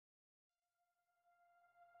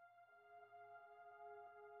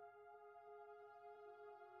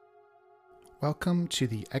Welcome to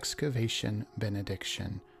the Excavation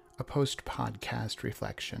Benediction, a post-podcast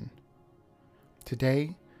reflection.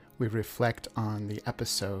 Today, we reflect on the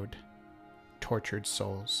episode, Tortured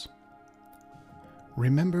Souls.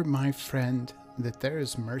 Remember, my friend, that there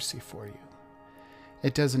is mercy for you.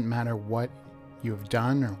 It doesn't matter what you have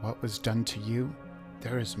done or what was done to you,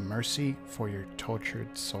 there is mercy for your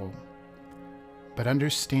tortured soul. But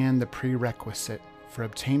understand the prerequisite for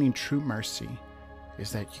obtaining true mercy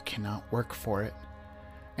is that you cannot work for it,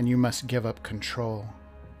 and you must give up control.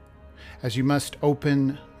 As you must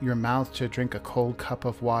open your mouth to drink a cold cup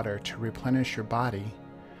of water to replenish your body,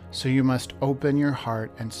 so you must open your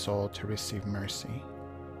heart and soul to receive mercy.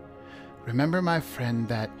 Remember, my friend,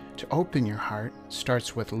 that to open your heart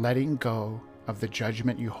starts with letting go of the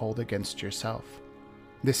judgment you hold against yourself.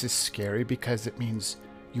 This is scary because it means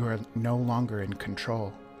you are no longer in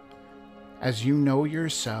control. As you know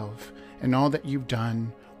yourself and all that you've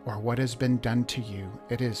done or what has been done to you,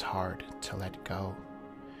 it is hard to let go.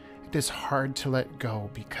 It is hard to let go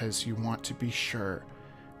because you want to be sure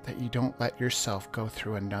that you don't let yourself go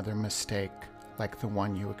through another mistake like the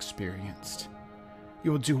one you experienced.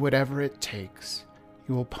 You will do whatever it takes.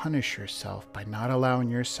 You will punish yourself by not allowing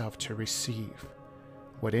yourself to receive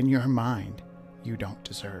what in your mind you don't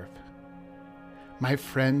deserve. My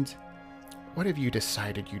friend, what have you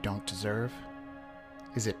decided you don't deserve?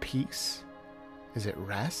 Is it peace? Is it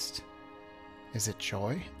rest? Is it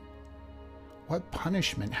joy? What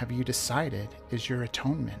punishment have you decided is your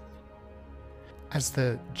atonement? As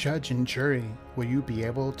the judge and jury, will you be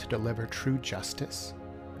able to deliver true justice?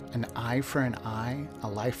 An eye for an eye, a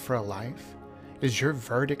life for a life? Is your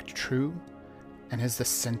verdict true? And is the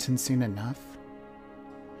sentencing enough?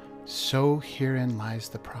 So herein lies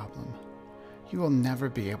the problem. You will never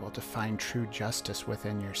be able to find true justice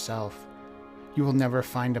within yourself. You will never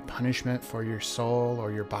find a punishment for your soul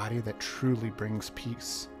or your body that truly brings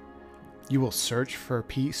peace. You will search for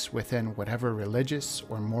peace within whatever religious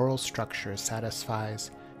or moral structure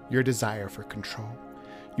satisfies your desire for control.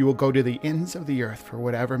 You will go to the ends of the earth for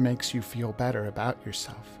whatever makes you feel better about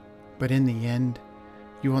yourself. But in the end,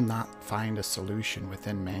 you will not find a solution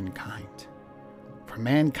within mankind. For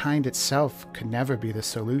mankind itself could never be the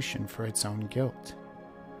solution for its own guilt.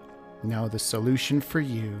 No, the solution for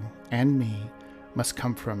you and me must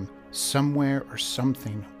come from somewhere or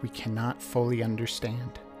something we cannot fully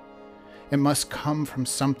understand. It must come from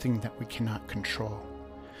something that we cannot control.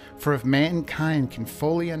 For if mankind can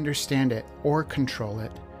fully understand it or control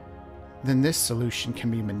it, then this solution can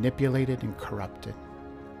be manipulated and corrupted.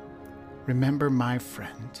 Remember, my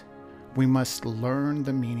friend, we must learn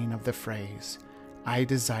the meaning of the phrase, I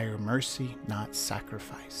desire mercy, not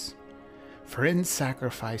sacrifice. For in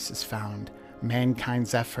sacrifice is found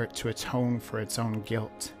mankind's effort to atone for its own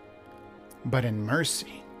guilt. But in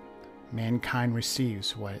mercy, mankind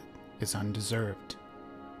receives what is undeserved.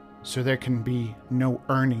 So there can be no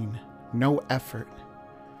earning, no effort.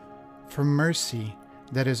 For mercy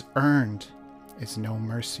that is earned is no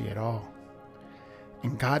mercy at all.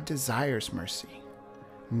 And God desires mercy,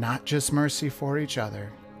 not just mercy for each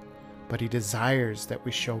other, but He desires that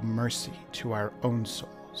we show mercy to our own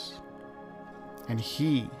souls. And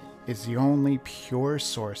He is the only pure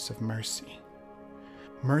source of mercy.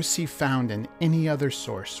 Mercy found in any other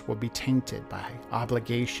source will be tainted by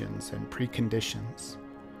obligations and preconditions.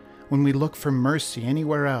 When we look for mercy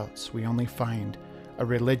anywhere else, we only find a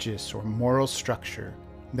religious or moral structure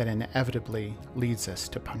that inevitably leads us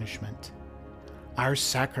to punishment. Our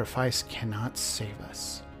sacrifice cannot save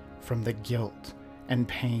us from the guilt and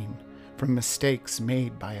pain from mistakes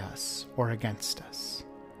made by us or against us.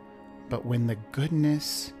 But when the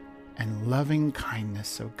goodness and loving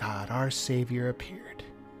kindness of God, our Savior, appeared,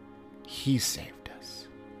 He saved us,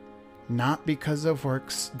 not because of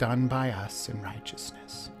works done by us in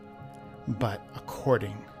righteousness, but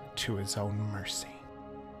according to His own mercy.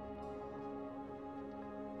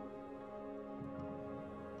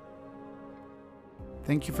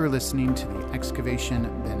 Thank you for listening to the Excavation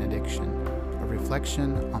Benediction, a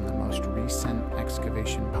reflection on the most recent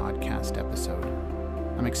Excavation podcast episode.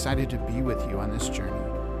 I'm excited to be with you on this journey,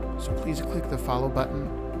 so please click the follow button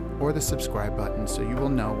or the subscribe button so you will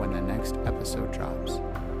know when the next episode drops.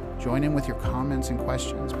 Join in with your comments and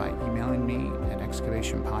questions by emailing me at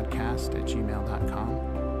excavationpodcast@gmail.com.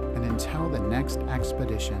 And until the next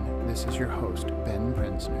expedition, this is your host, Ben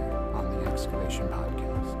Prenzner, on the Excavation Podcast.